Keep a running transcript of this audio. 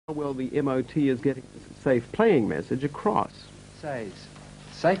Well, the MOT is getting the safe playing message across. Says,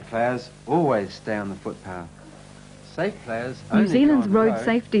 safe players always stay on the footpath. Safe players New Zealand's road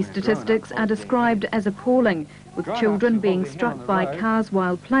safety statistics are described as appalling, with children being struck by cars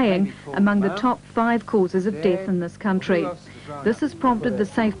while playing among the top 5 causes of death in this country. This has prompted the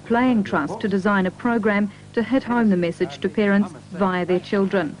Safe Playing Trust to design a program to hit home the message to parents via their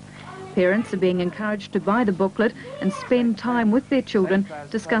children. Parents are being encouraged to buy the booklet and spend time with their children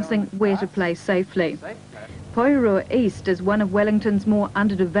discussing where to play safely. Porirua East is one of Wellington's more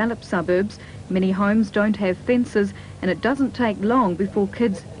underdeveloped suburbs. Many homes don't have fences, and it doesn't take long before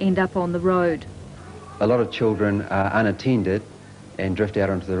kids end up on the road. A lot of children are unattended and drift out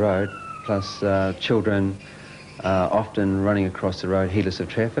onto the road, plus children are often running across the road heedless of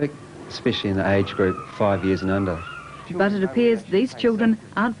traffic, especially in the age group 5 years and under. But it appears these children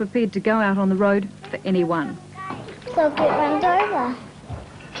aren't prepared to go out on the road for anyone. They'll get run over.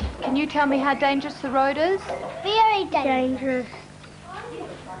 Can you tell me how dangerous the road is? Very dangerous.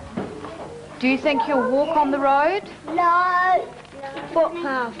 Do you think you'll walk on the road? No.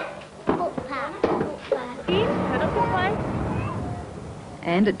 Footpath. Footpath.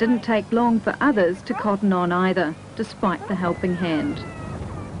 And it didn't take long for others to cotton on either, despite the helping hand.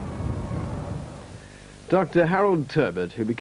 Dr. Harold Turbot, who became